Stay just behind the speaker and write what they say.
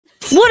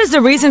What is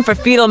the reason for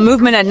fetal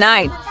movement at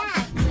night?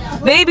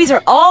 Babies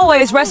are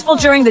always restful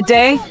during the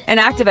day and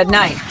active at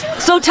night.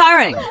 So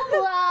tiring.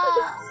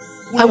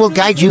 I will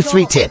guide you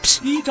 3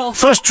 tips.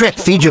 First trick,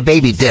 feed your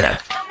baby dinner.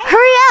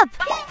 Hurry up!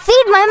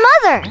 Feed my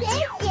mother!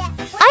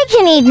 I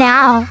can eat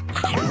now.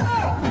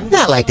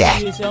 Not like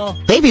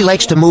that. Baby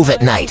likes to move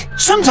at night.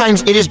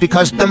 Sometimes it is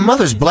because the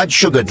mother's blood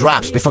sugar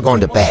drops before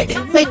going to bed.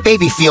 Make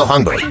baby feel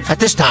hungry. At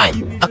this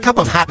time, a cup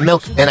of hot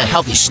milk and a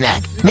healthy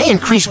snack may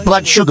increase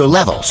blood sugar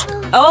levels.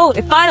 Oh,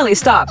 it finally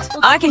stopped.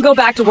 I can go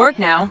back to work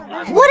now.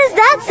 What does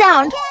that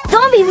sound?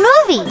 Zombie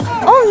movie!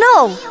 Oh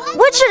no!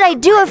 What should I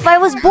do if I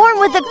was born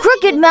with a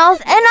crooked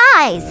mouth and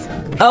eyes?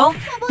 Oh?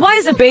 Why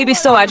is the baby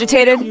so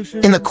agitated?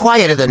 In the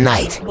quiet of the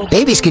night,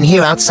 babies can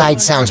hear outside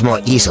sounds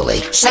more easily.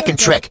 Second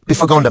trick,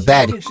 before going to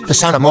bed, the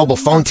sound of mobile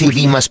phone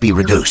TV must be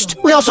reduced.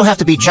 We also have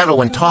to be gentle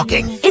when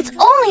talking. It's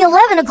only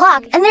 11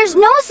 o'clock and there's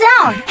no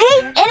sound. Hey,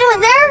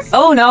 anyone there?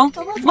 Oh no.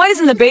 Why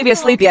isn't the baby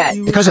asleep yet?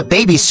 Because a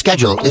baby's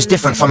schedule is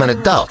different from an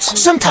adult's.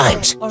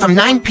 Sometimes, from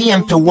 9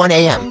 p.m. to 1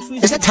 a.m.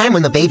 is the time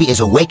when the baby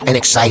is awake and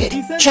excited.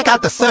 Check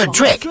out the third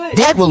trick.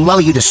 Dad will lull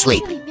you to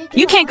sleep.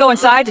 You can't go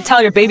inside to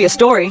tell your baby a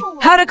story.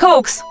 How to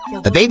coax?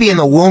 The baby in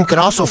the womb can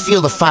also feel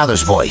the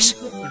father's voice.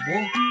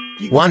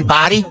 1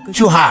 body,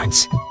 2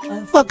 hearts.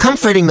 While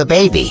comforting the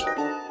baby,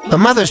 the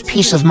mother's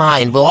peace of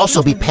mind will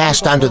also be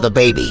passed on to the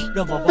baby.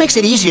 Makes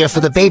it easier for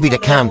the baby to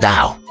calm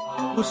down.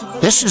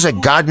 This is a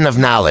garden of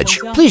knowledge.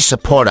 Please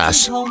support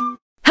us.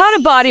 How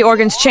do body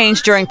organs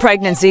change during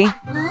pregnancy?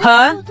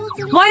 Huh?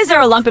 Why is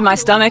there a lump in my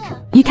stomach?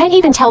 You can't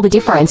even tell the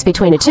difference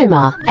between a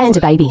tumor and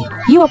a baby.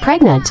 You are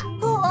pregnant.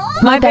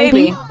 My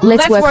baby.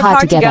 Let's work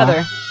hard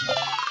together.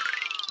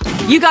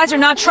 You guys are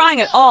not trying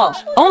at all.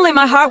 Only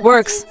my heart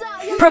works.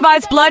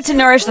 Provides blood to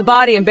nourish the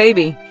body and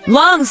baby.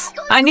 Lungs.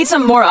 I need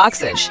some more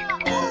oxygen.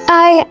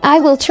 I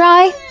will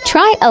try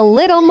a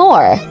little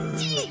more.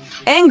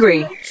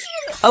 Angry.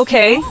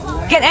 Okay.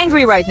 Get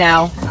angry right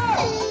now.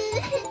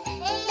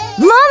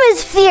 Mom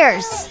is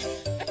fierce.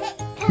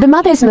 The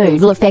mother's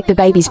mood will affect the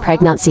baby's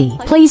pregnancy.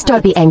 Please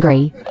don't be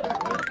angry.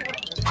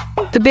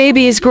 The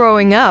baby is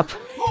growing up.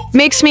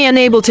 Makes me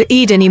unable to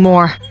eat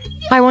anymore.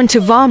 I want to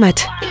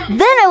vomit.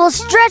 Then I will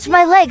stretch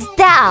my legs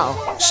down.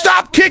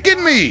 Stop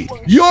kicking me!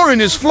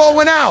 Urine is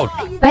flowing out!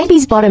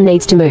 Baby's bottom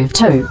needs to move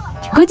too.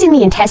 Goods in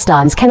the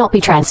intestines cannot be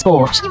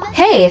transported.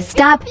 Hey,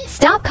 stop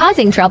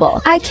causing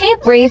trouble. I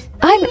can't breathe.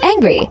 I'm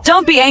angry.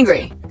 Don't be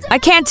angry. I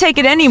can't take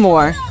it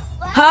anymore.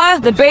 Huh?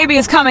 The baby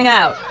is coming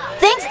out.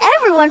 Thanks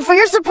everyone for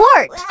your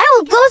support. I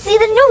will go see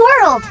the new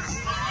world.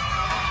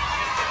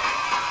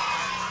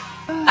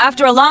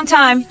 After a long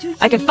time,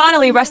 I can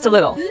finally rest a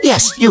little.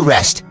 Yes, you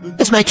rest.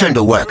 It's my turn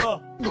to work.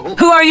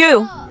 Who are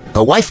you?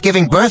 A wife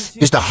giving birth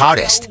is the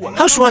hardest.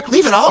 Housework,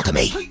 leave it all to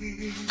me.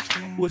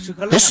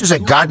 This is a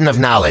garden of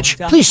knowledge.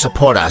 Please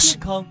support us.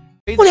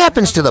 What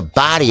happens to the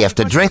body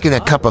after drinking a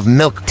cup of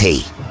milk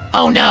tea?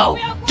 Oh no,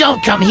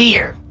 don't come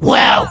here.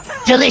 Wow,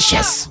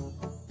 delicious.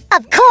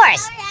 Of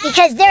course,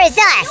 because there is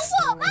us.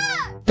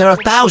 There are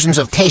thousands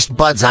of taste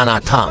buds on our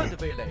tongue.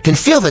 Can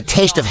feel the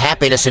taste of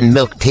happiness in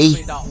milk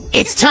tea.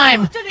 It's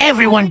time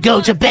everyone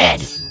go to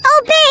bed.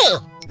 Obey!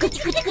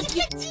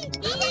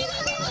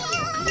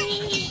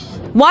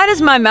 Why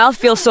does my mouth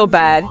feel so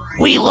bad?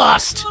 We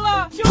lost.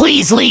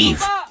 Please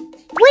leave.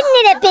 Wouldn't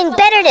it have been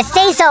better to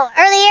say so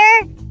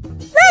earlier?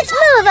 Let's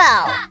move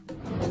on.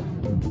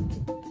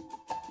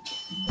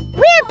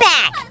 We're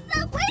back.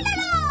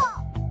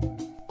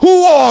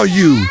 Who are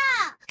you?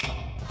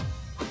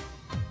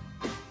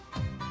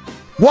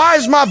 Why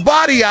is my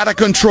body out of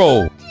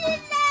control?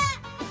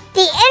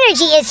 The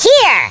energy is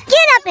here.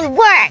 Get up and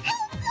work.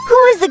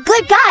 Who is the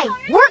good guy?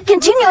 Work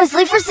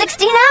continuously for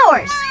 16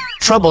 hours.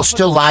 Trouble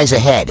still lies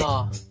ahead.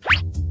 Where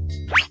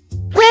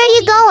are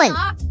you going?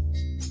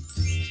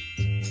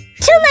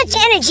 Too much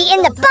energy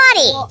in the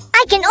body.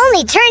 I can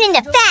only turn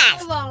into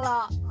fat.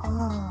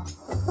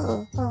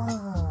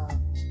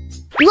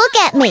 Look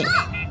at me.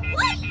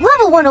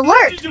 Level 1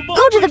 alert.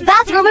 Go to the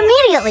bathroom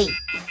immediately.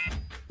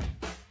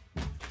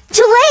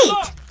 Too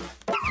late.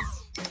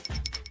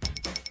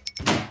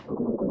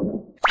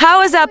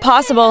 How is that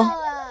possible?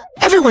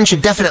 Everyone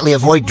should definitely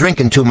avoid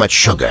drinking too much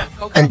sugar.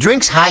 And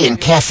drinks high in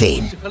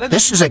caffeine.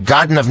 This is a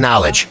garden of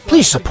knowledge.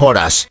 Please support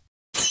us.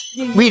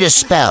 Read a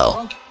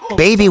spell.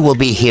 Baby will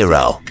be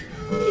hero.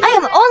 I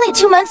am only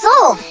 2 months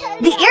old.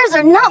 The ears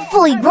are not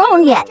fully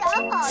grown yet,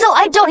 so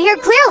I don't hear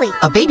clearly.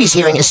 A baby's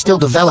hearing is still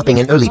developing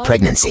in early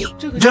pregnancy.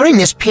 During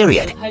this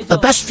period, the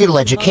best fetal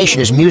education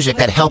is music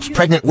that helps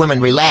pregnant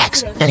women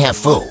relax and have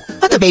food.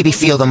 Let the baby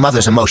feel the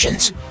mother's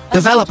emotions.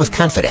 Develop with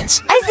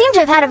confidence. I seem to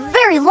have had a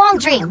very long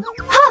dream.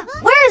 Huh,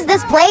 where is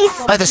this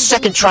place? By the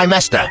second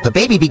trimester, the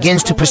baby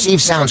begins to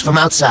perceive sounds from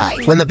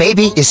outside. When the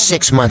baby is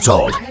 6 months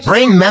old,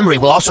 brain memory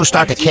will also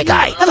start to kick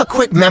in. Have a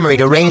quick memory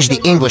to arrange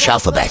the English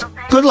alphabet.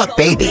 Good luck,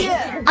 baby.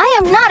 I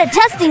am not a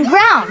testing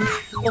ground.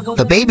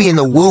 The baby in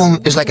the womb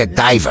is like a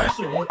diver.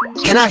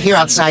 Cannot hear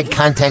outside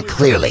content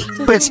clearly,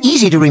 but it's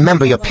easy to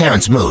remember your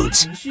parents'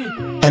 moods.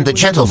 And the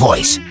gentle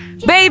voice.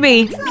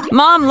 Baby,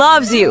 Mom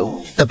loves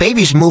you. The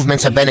baby's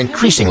movements have been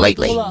increasing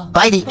lately.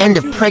 By the end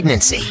of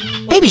pregnancy,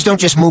 babies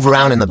don't just move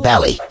around in the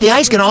belly. The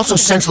eyes can also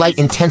sense light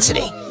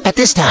intensity. At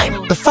this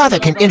time, the father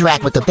can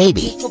interact with the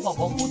baby.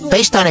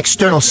 Based on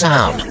external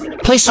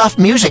sound, play soft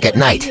music at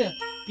night.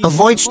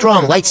 Avoid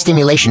strong light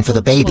stimulation for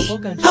the baby.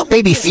 Help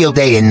baby feel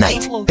day and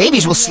night.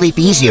 Babies will sleep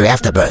easier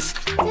after birth.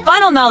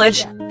 Final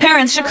knowledge.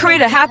 Parents should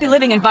create a happy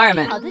living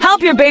environment.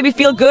 Help your baby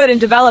feel good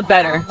and develop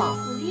better.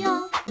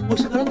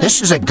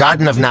 This is a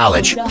garden of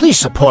knowledge. Please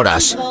support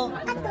us.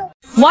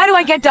 Why do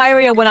I get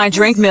diarrhea when I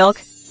drink milk?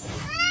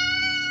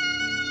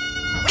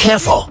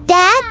 Careful.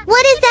 Dad,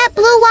 what is that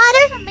blue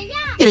water?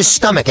 It is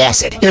stomach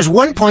acid. It is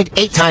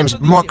 1.8 times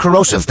more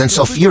corrosive than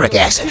sulfuric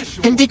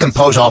acid. Can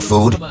decompose all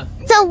food.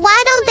 So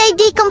why don't they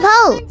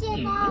decompose?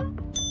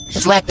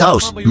 It's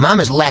lactose. Mom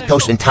is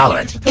lactose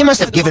intolerant. They must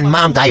have given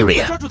Mom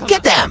diarrhea.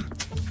 Get them!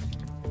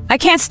 I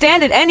can't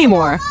stand it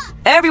anymore.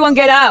 Everyone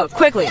get out,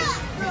 quickly.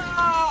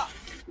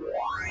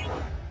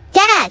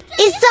 Dad,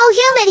 it's so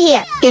humid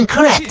here.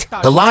 Incorrect.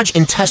 The large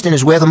intestine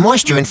is where the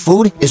moisture in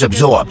food is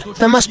absorbed.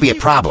 There must be a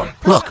problem.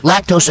 Look,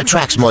 lactose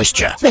attracts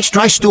moisture. Makes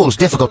dry stools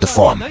difficult to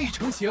form.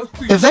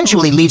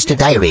 Eventually leads to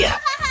diarrhea.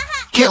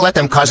 Can't let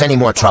them cause any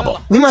more trouble.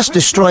 We must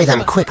destroy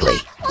them quickly.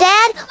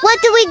 Dad, what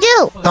do we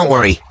do? Don't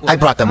worry, I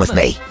brought them with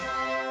me.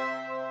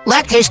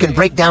 Lactase can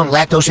break down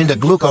lactose into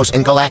glucose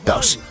and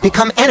galactose,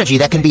 become energy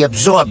that can be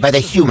absorbed by the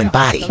human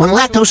body. When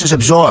lactose is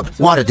absorbed,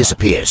 water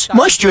disappears.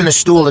 Moisture in the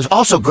stool is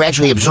also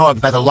gradually absorbed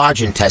by the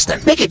large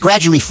intestine. Make it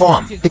gradually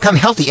form, become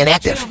healthy and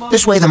active.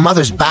 This way the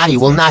mother's body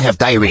will not have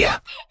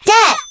diarrhea.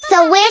 Dad,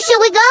 so where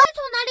should we go?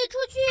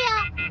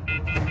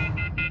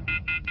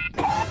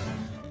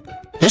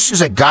 This is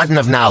a garden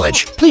of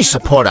knowledge. Please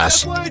support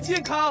us.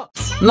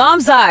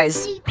 Mom's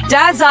eyes.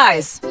 Dad's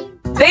eyes.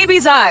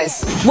 Baby's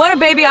eyes. What are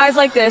baby eyes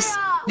like this?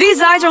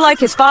 These eyes are like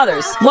his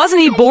father's. Wasn't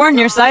he born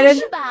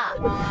nearsighted?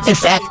 In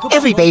fact,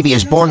 every baby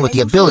is born with the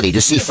ability to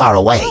see far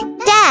away.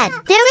 Dad,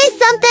 there is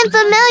something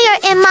familiar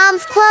in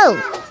Mom's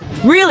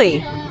clothes.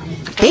 Really?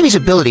 Baby's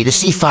ability to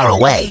see far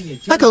away,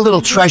 like a little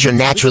treasure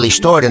naturally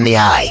stored in the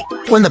eye.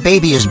 When the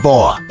baby is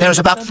born, there's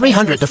about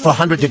 300 to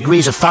 400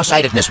 degrees of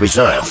farsightedness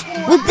reserve.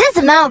 With this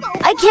amount,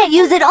 I can't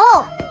use it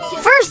all.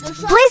 First,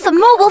 place a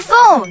mobile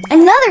phone,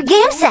 another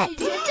game set.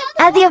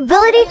 Add the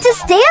ability to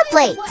stay up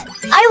late.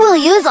 I will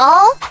use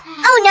all.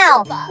 Oh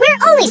no,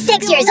 we're only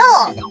 6 years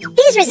old.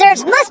 These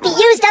reserves must be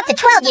used up to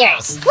 12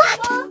 years. What?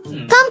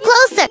 Come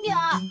closer.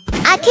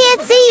 I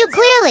can't see you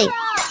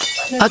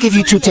clearly. I'll give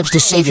you 2 tips to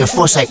save your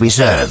foresight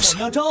reserves.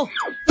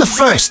 The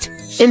first,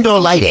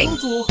 indoor lighting.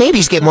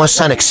 Babies get more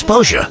sun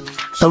exposure.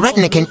 The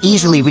retina can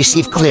easily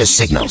receive clear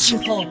signals.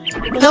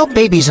 Help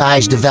baby's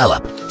eyes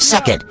develop.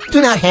 Second,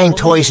 do not hang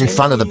toys in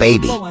front of the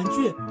baby.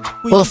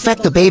 Will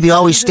affect the baby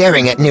always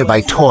staring at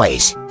nearby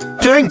toys.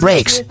 During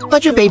breaks,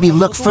 let your baby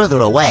look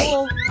further away.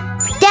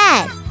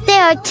 Dad,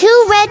 there are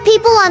 2 red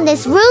people on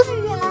this roof.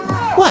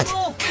 What?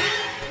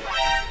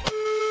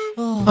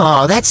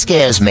 Oh, that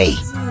scares me.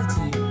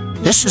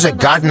 This is a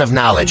garden of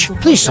knowledge.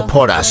 Please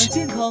support us.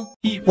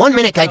 1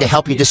 minute guide to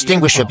help you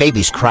distinguish your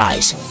baby's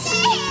cries.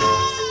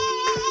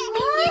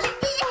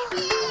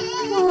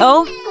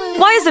 Oh?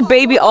 Why is the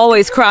baby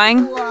always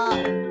crying?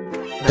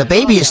 The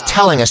baby is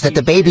telling us that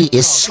the baby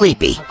is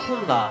sleepy.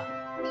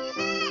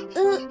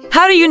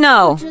 How do you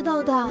know?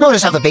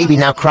 Notice how the baby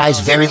now cries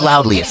very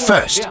loudly at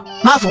first,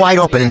 mouth wide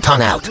open and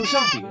tongue out.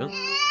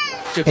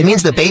 It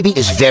means the baby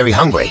is very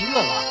hungry.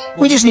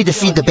 We just need to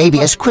feed the baby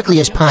as quickly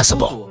as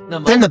possible.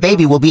 Then the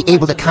baby will be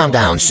able to calm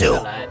down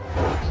soon.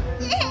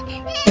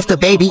 If the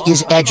baby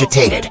is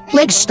agitated,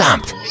 legs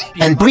stomped,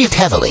 and breathed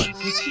heavily,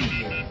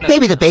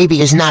 maybe the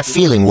baby is not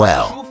feeling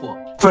well.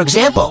 For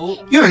example,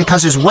 urine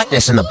causes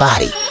wetness in the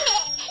body.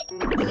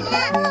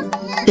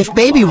 If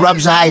baby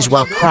rubs eyes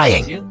while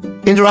crying,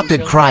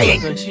 interrupted crying,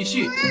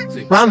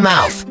 round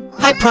mouth,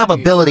 high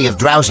probability of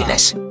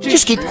drowsiness,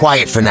 just keep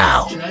quiet for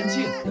now.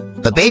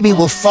 The baby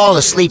will fall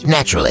asleep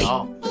naturally.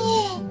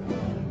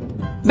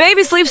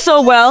 Baby sleeps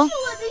so well.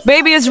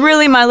 Baby is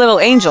really my little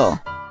angel.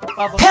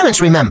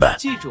 Parents, remember,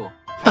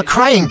 a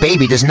crying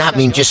baby does not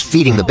mean just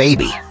feeding the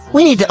baby.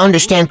 We need to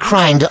understand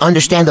crying to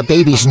understand the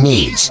baby's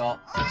needs.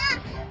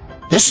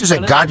 This is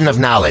a garden of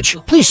knowledge.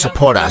 Please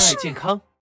support us.